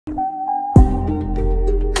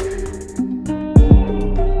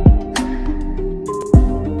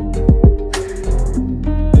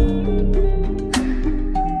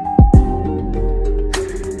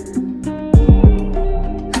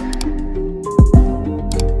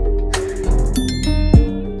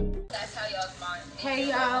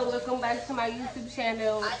welcome back to my YouTube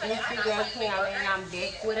channel. It's your girl Cam, and I'm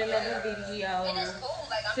back with another video.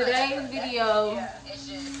 Today's video,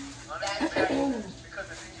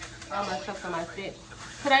 I'm gonna choke on my spit.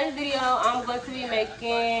 Today's video, I'm going to be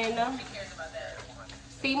making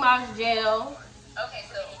SeaMoss gel.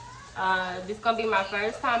 This is gonna be my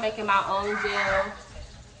first time making my own gel.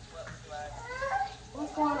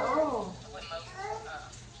 What's going on?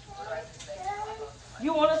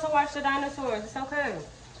 You want us to watch the dinosaurs? It's okay.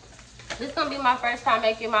 This is gonna be my first time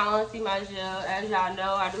making my own SeaMoss gel. As y'all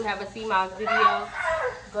know, I do have a SeaMoss video.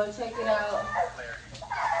 Go check it out.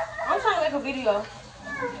 I'm trying to make a video,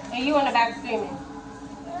 and you in the back screaming.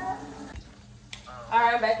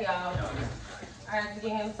 Alright, I'm back, y'all. I have to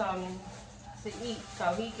get him something to eat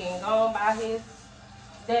so he can go on by his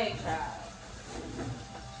day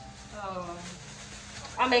job.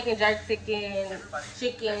 I'm making jerk chicken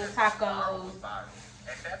tacos.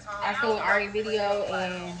 I seen Ari's video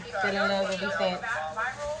and fell in love with these things.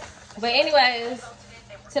 But anyways,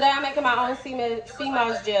 today I'm making my own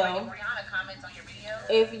SeaMoss gel.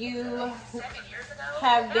 If you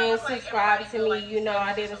have been subscribed to me, you know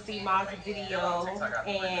I did a SeaMoss video,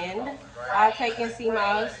 and I've taken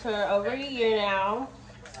SeaMoss for over a year now,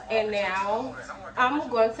 and now I'm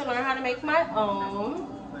going to learn how to make my own,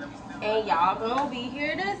 and y'all gonna be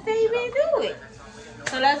here to see me do it.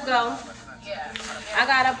 So let's go. I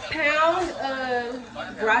got a pound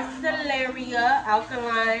of Dr-Sebi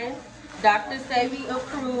alkaline, Dr-Sebi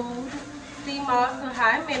approved SeaMoss with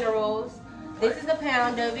high minerals. This is a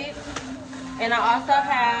pound of it. And I also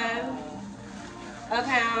have a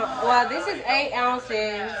pound, well, this is 8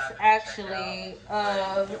 ounces actually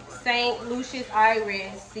of St. Lucius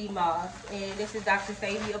Iris SeaMoss. And this is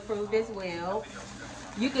Dr-Sebi approved as well.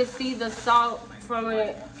 You can see the salt from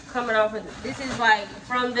it coming off of this is like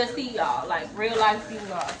from the sea, y'all, like real life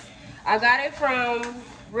SeaMoss. I got it from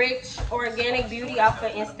Rich Organic Beauty off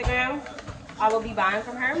of Instagram. I will be buying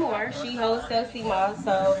from her more. She wholesale SeaMoss,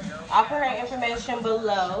 so I'll put her information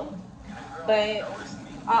below. But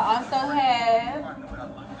I also have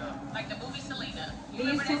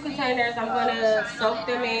these 2 containers. I'm gonna soak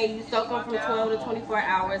them in. You soak them from 12 to 24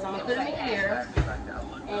 hours. I'm gonna put them in here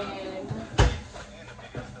and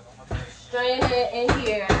strain it in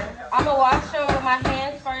here. I'm gonna wash them with my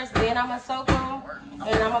hands first, then I'm gonna soak them,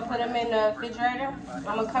 and I'm gonna put them in the refrigerator.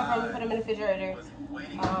 I'm gonna cover them and put them in the refrigerator.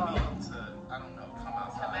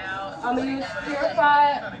 I'm gonna use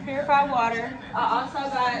purified water. I also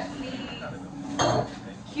got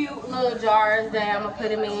these cute little jars that I'm gonna put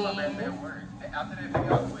them in.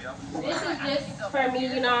 This is just for me,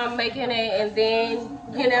 you know, I'm making it, and then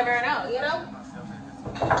you never know, you know?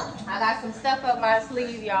 I got some stuff up my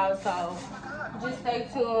sleeve, y'all, so just stay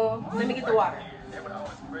tuned. Let me get the water.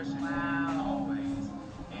 Wow.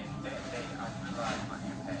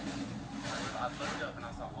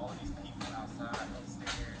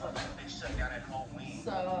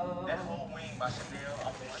 So,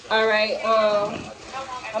 all right,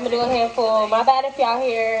 I'm gonna do a handful. My bad if y'all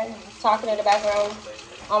hear talking in the background.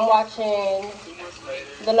 I'm watching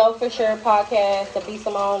the Know For Sure podcast, the Be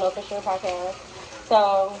Simone Know For Sure podcast.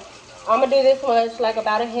 So I'm gonna do this much, like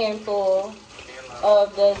about a handful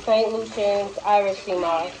of the St. Lucian's Irish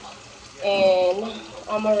SeaMoss, and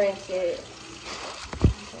I'm gonna rinse it.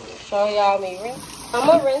 Show y'all me rinse. I'm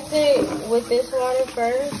gonna rinse it with this water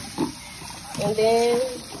first, and then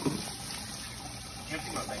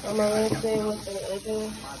I'm gonna rinse it with the other.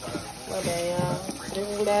 My bad, y'all. This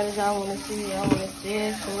is as bad as y'all wanna see. Y'all wanna see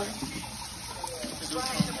it. So.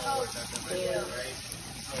 Yeah.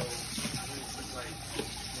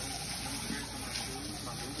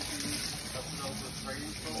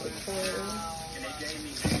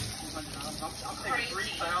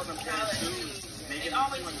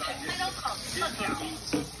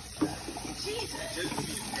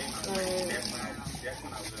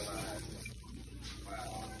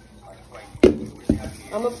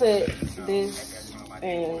 I'm gonna put this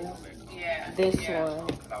and this one.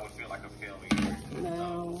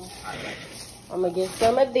 Now, I'm gonna get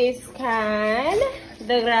some of this kind,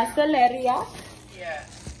 the Grasseleria.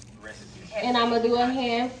 And I'm gonna do a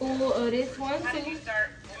handful of this one too. A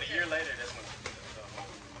year later,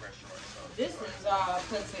 this is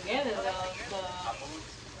put together though.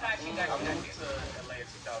 Actually, got to LA in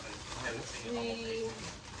 2017.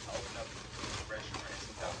 Open up the restaurant in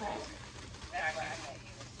 2018.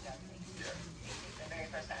 The very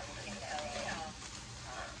first time we came to LA.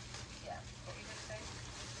 Yeah. What were you gonna say?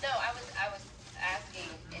 No, I was asking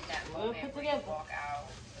in that moment when you walk out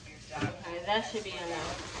of your job. Okay, that should be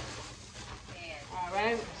enough. All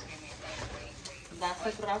right. That's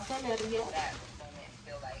a Grasseleria. That moment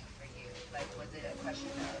feel like for you? Like was it a question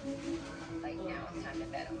of like now it's time to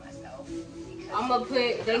bet on myself? I'm gonna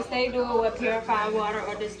put, they say do it with purified water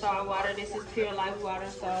or distilled water. This is pure life water,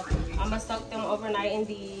 so I'm gonna soak them overnight in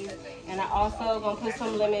these. And I also gonna put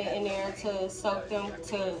some lemon in there to soak them,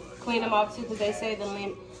 to clean them off too, because they say the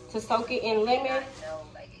lemon, to soak it in lemon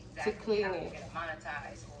to clean it.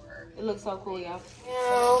 It looks so cool, y'all.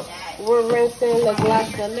 Now we're rinsing the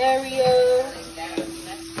glossolaria.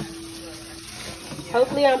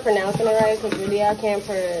 Hopefully I'm pronouncing it right, because really I can't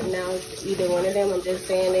pronounce either one of them. I'm just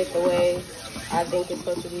saying it the way I think it's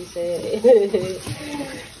supposed to be said.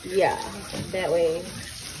 Yeah, that way.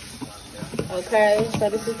 Okay, so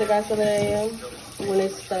this is the glossolaria when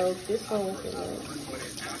it's soaked. This one was good.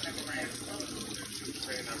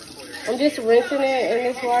 I'm just rinsing it in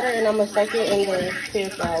this water, and I'm gonna soak it in the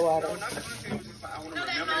purified water.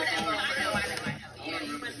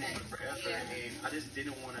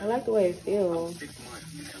 I like the way it feels.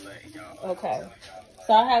 Okay,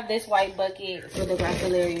 so I have this white bucket for the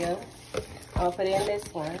glossolaria. I'll put it in this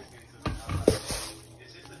one.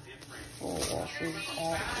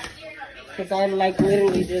 Because I like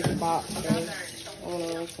literally just bought this. I want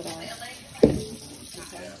to rinse it out.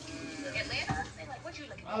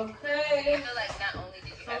 Okay. I feel like not only did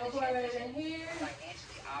you have to transition in here,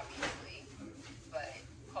 financially, obviously, but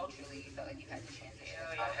culturally, you felt like you had to transition.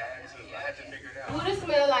 I had to figure it out. Ooh, this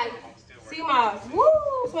smell like SeaMoss.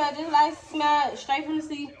 Woo! Smell just like smell straight from the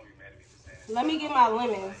sea. Let me get my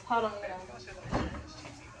lemons. Hold on, y'all.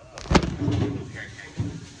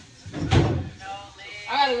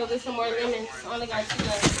 I gotta go get some more lemons. I only got 2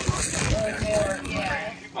 left.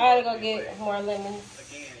 Yeah. I gotta go get more lemons.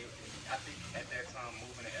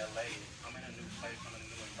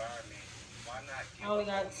 I only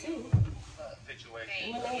got 2.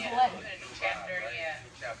 Situation.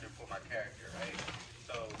 Chapter for my character, right?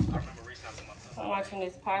 So I remember reaching out to my sister. I'm watching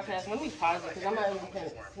this podcast. Let me pause it because I'm not even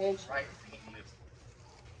paying attention.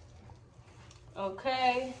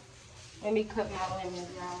 Okay. Let me cut my lemons,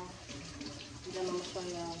 y'all. Then I'm gonna show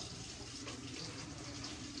y'all.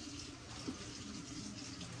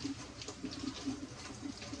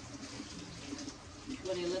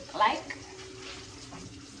 What it looks like.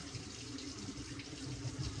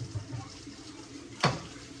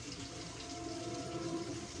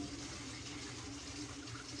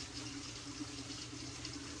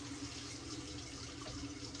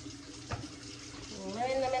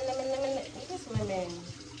 Lemon.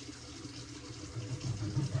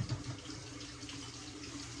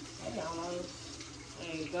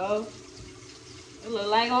 There you go. It look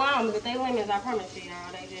like limes, but they lemons, I promise you,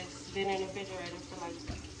 y'all. They just been in the refrigerator for like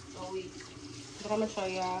a week. But I'm gonna show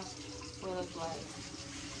y'all what it looks like.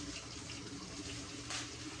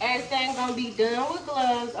 Everything gonna be done with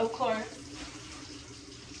gloves, of course.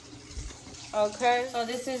 Okay, so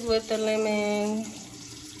this is what the lemon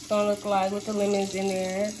gonna look like with the lemons in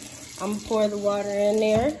there. I'm gonna pour the water in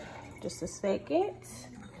there. Just a second.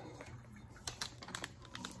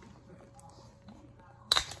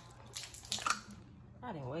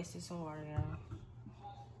 I didn't waste some water, y'all.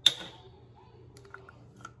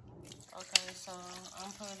 Okay, so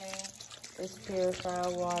I'm putting this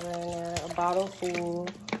purified water in there, a bottle full.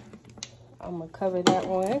 I'm gonna cover that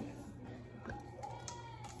one.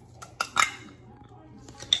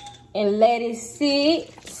 And let it sit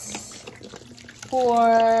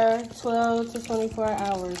for 12 to 24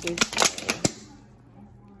 hours.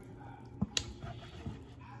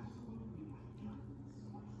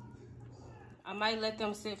 I might let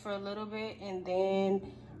them sit for a little bit and then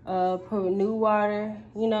put new water,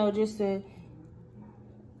 you know, just to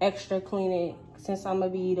extra clean it, since I'm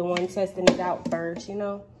gonna be the one testing it out first, you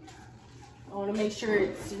know. I wanna make sure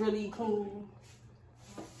it's really clean.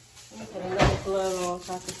 Let me put another glove on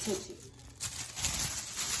so I can touch it.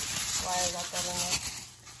 Why I got that in there?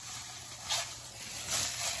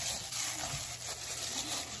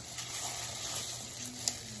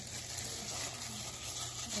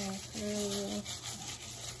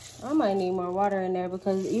 I might need more water in there,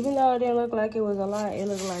 because even though it didn't look like it was a lot, it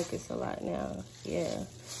looks like it's a lot now. Yeah.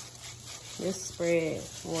 This spread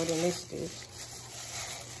more than this did.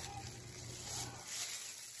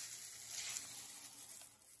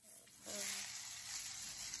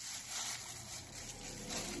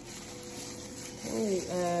 Let me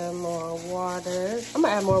add more water. I'm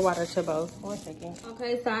gonna add more water to both. 1 second.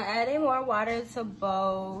 Okay, so I added more water to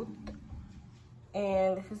both.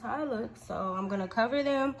 And this is how it looks. So I'm gonna cover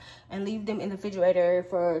them and leave them in the refrigerator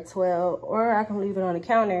for 12, or I can leave it on the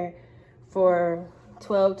counter for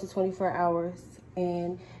 12 to 24 hours.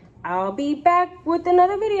 And I'll be back with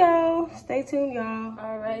another video. Stay tuned, y'all.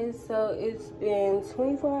 All right, so it's been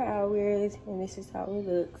 24 hours and this is how it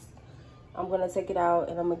looks. I'm gonna take it out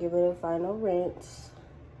and I'm gonna give it a final rinse.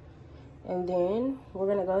 And then we're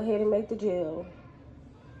gonna go ahead and make the gel.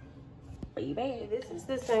 Baby, this is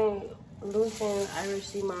the same Lucian Irish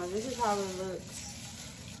SeaMoss. This is how it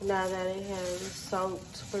looks now that it has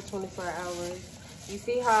soaked for 24 hours. You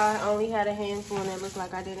see how I only had a handful and it looked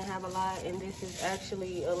like I didn't have a lot, and this is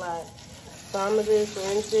actually a lot. So I'm gonna just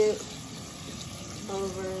rinse it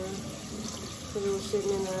over because it was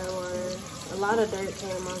sitting in that water. A lot of dirt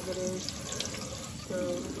came off of this, so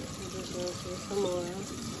I'm just rinse it some more.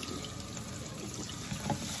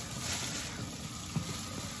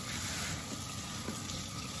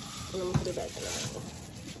 And I'm gonna put it back in the bowl.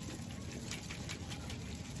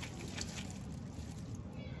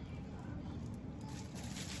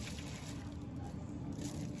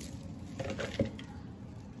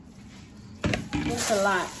 It's a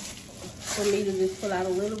lot for me to just pull out a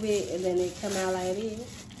little bit and then it come out like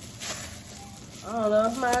this. I don't know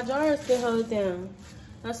if my jars can hold it down.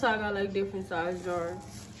 That's how I got like different size jars.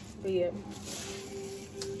 But yeah.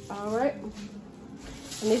 Alright. And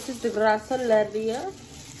this is the Dr-Sebi.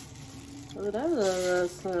 Oh, that's a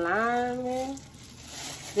slime, man.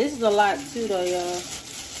 This is a lot too though, y'all.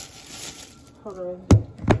 Hold on.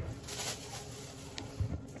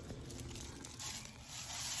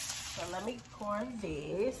 So let me pour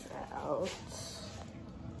this out.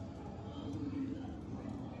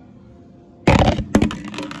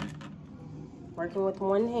 Working with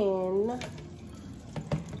one hand.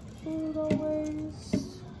 As always.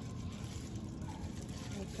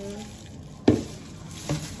 Okay.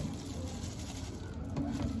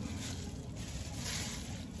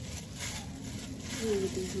 Let me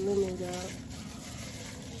get these lemons out.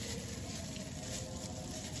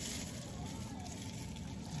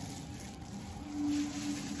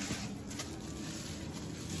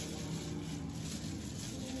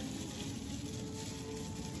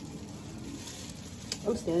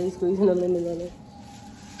 I'm steady squeezing the lemon on it.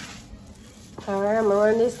 Alright, I'm gonna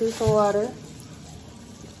run this through some water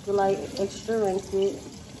to like extra rinse it.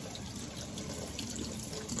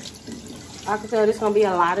 I can tell this gonna be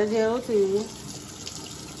a lot of gel too.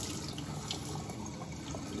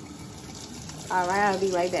 Alright, I'll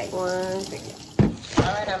be right back. 1 second.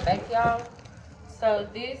 Alright, I'm back, y'all. So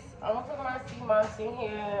this, I'm gonna put my SeaMoss in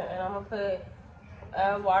here and I'm gonna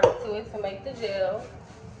put water to it to make the gel.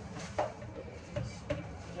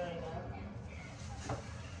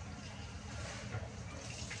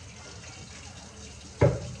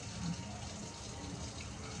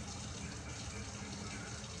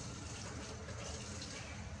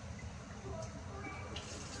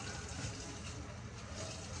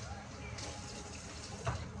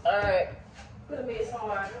 Alright, put a bit some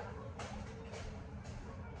water.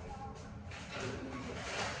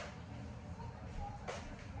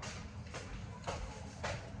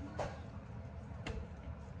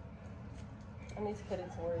 I need to put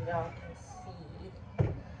it to where y'all can see.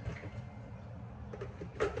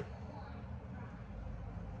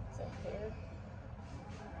 It's up here.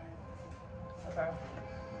 Okay.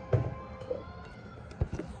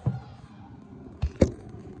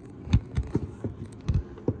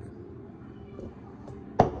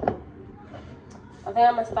 I think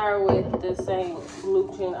I'm gonna start with the St.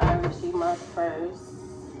 Lucian Irish SeaMoss first.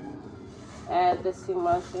 Add the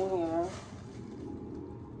SeaMoss in here.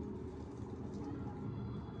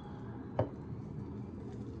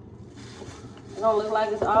 It don't look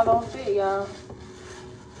like it's all gonna fit, y'all.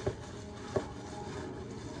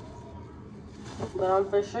 But I'm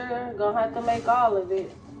for sure gonna have to make all of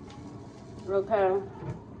it. Okay.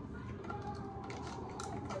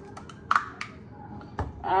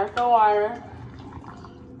 Add the water.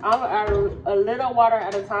 I'm gonna add a little water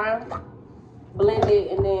at a time. Blend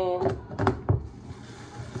it and then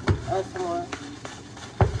add some more.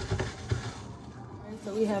 Alright,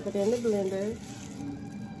 so we have it in the blender.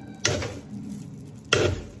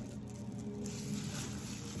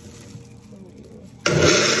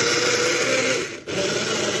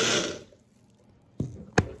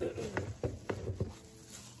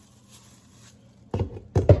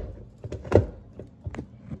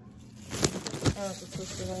 I have to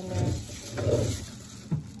twist it right now.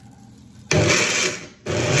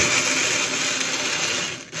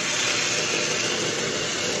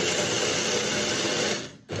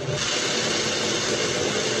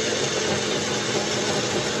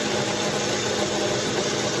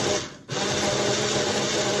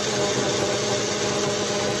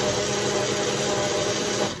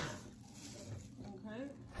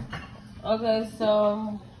 Okay,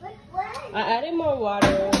 so I added more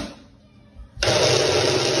water.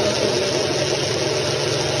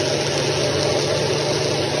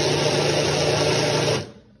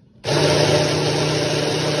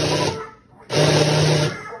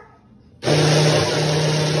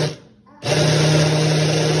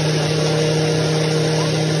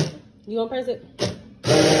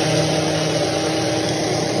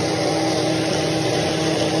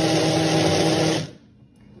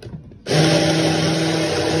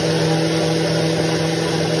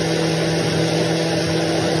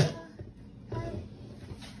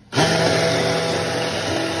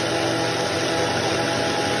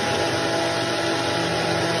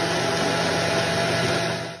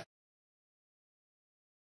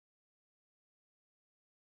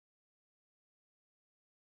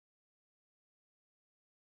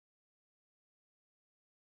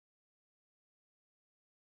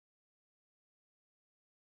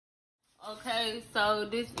 Okay, so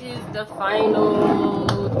this is the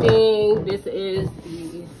final thing. This is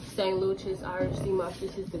the St. Lucia's Irish SeaMoss.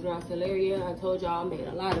 This is the Gracilaria. I told y'all I made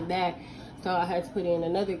a lot of that, so I had to put it in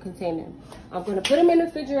another container. I'm gonna put them in the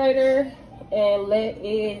refrigerator and let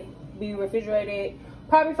it be refrigerated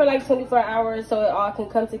probably for like 24 hours so it all can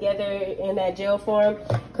come together in that gel form,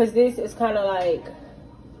 because this is kind of like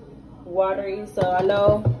watery, so I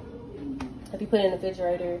know if you put it in the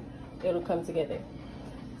refrigerator it'll come together.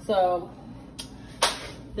 So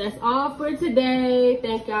that's all for today.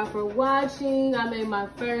 Thank y'all for watching. I made my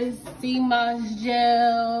first SeaMoss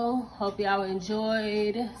gel. Hope y'all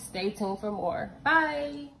enjoyed. Stay tuned for more.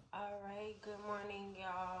 Bye. All right, good morning,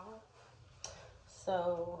 y'all.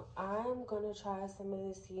 So I'm gonna try some of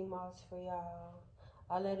the SeaMoss for y'all.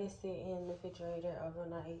 I let it sit in the refrigerator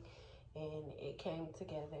overnight and it came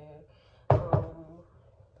together.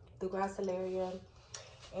 The Gracilaria,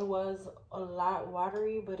 it was a lot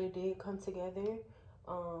watery, but it did come together,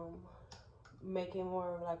 making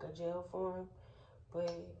more of like a gel form.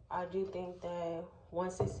 But I do think that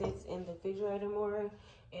once it sits in the refrigerator more,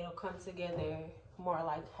 it'll come together more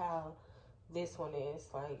like how this one is,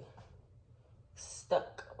 like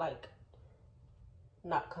stuck, like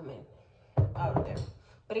not coming out of there.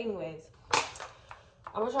 But anyways,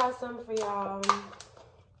 I'm gonna try some for y'all.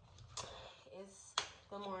 It's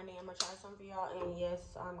the morning. I'm gonna try some for y'all, and yes,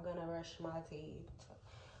 I'm gonna brush my teeth.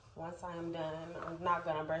 Once I am done, I'm not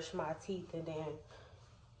gonna brush my teeth and then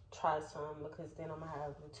try some, because then I'm gonna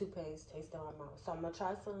have the toothpaste taste in my mouth. So I'm gonna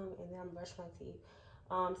try some and then I'm gonna brush my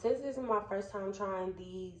teeth. Since this is my first time trying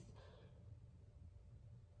these,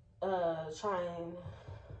 trying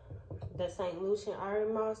the St. Lucian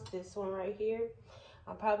Iron Moss, this one right here,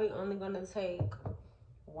 I'm probably only gonna take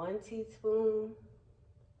 1 teaspoon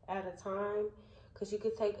at a time, because you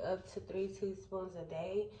could take up to 3 teaspoons a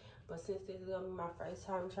day. But since this is gonna be my first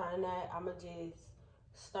time trying that, I'm gonna just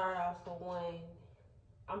start off with 1.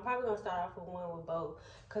 I'm probably gonna start off with 1 with both,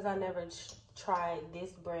 because I never tried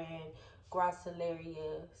this brand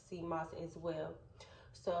Gracilaria SeaMoss as well.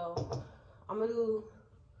 So I'm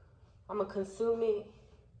gonna consume it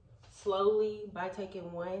slowly by taking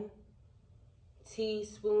 1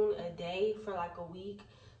 teaspoon a day for like a week.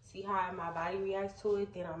 See how my body reacts to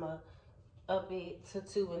it. Then I'm gonna up it to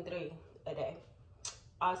 2 and 3 a day.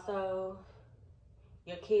 Also,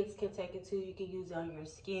 your kids can take it too. You can use it on your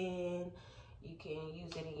skin. You can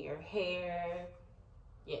use it in your hair.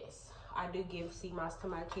 Yes, I do give SeaMoss to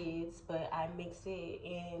my kids, but I mix it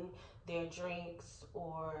in their drinks,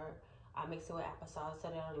 or I mix it with applesauce so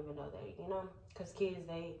they don't even know that, you know? Because kids,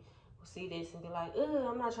 they see this and be like, ugh,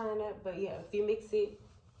 I'm not trying that. But yeah, if you mix it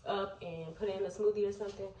up and put it in a smoothie or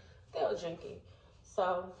something, they'll drink it.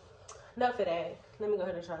 So enough of that. Let me go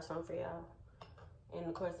ahead and try some for y'all. And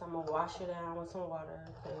of course, I'm gonna wash it down with some water,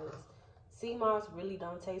 because SeaMoss really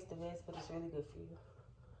don't taste the best, but it's really good for you.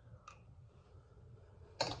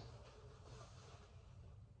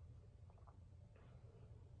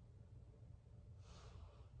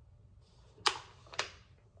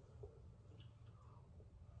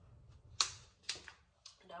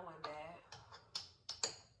 That wasn't bad.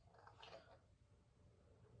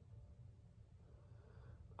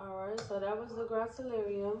 Alright, so that was the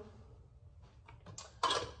Gracilaria.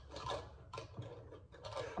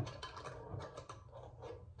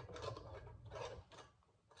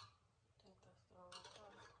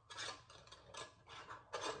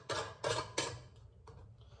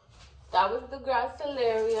 That was the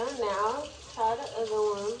Gracilaria. Now try the other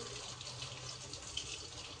one.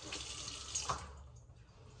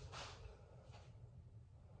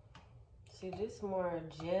 See, this more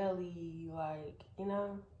jelly, like, you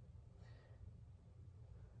know.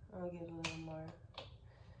 I'll get a little more.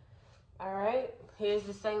 All right, here's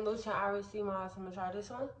the St. Lucian Irish SeaMoss. I'm gonna try this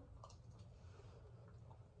one.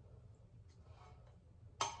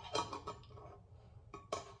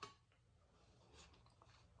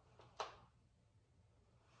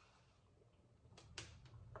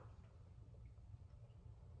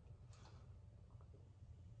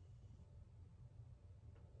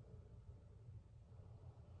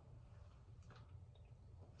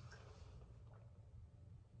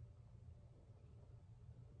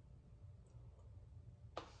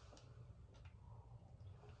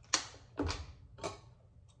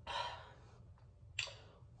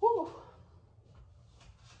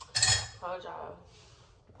 Told y'all,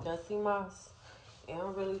 that SeaMoss, it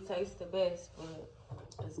don't really taste the best, but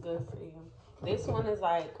it's good for you. This one is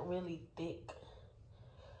like really thick.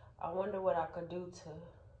 I wonder what I could do to.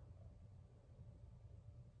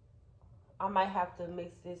 I might have to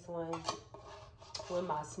mix this one with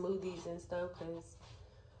my smoothies and stuff, cause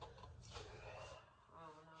I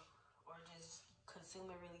don't know, or just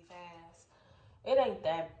consume it really fast. It ain't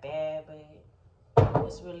that bad, but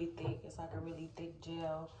it's really thick. It's like a really thick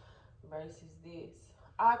gel versus this.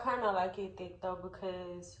 I kind of like it thick though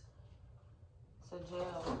because it's a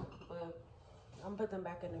gel, but I'm putting them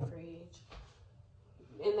back in the fridge.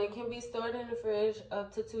 And they can be stored in the fridge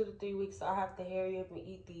up to 2 to 3 weeks. So I have to hurry up and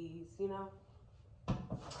eat these, you know.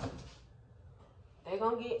 They're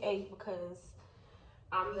gonna get 8 because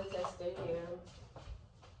I'm the tester here.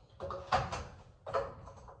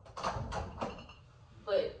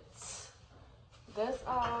 But that's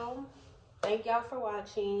all. Thank y'all for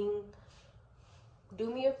watching.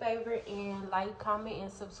 Do me a favor and like, comment,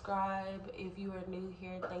 and subscribe. If you are new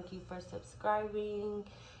here, thank you for subscribing.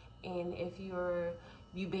 And if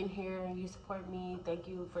you've been here and you support me, thank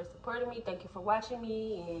you for supporting me. Thank you for watching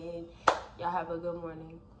me, and y'all have a good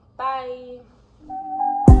morning. Bye.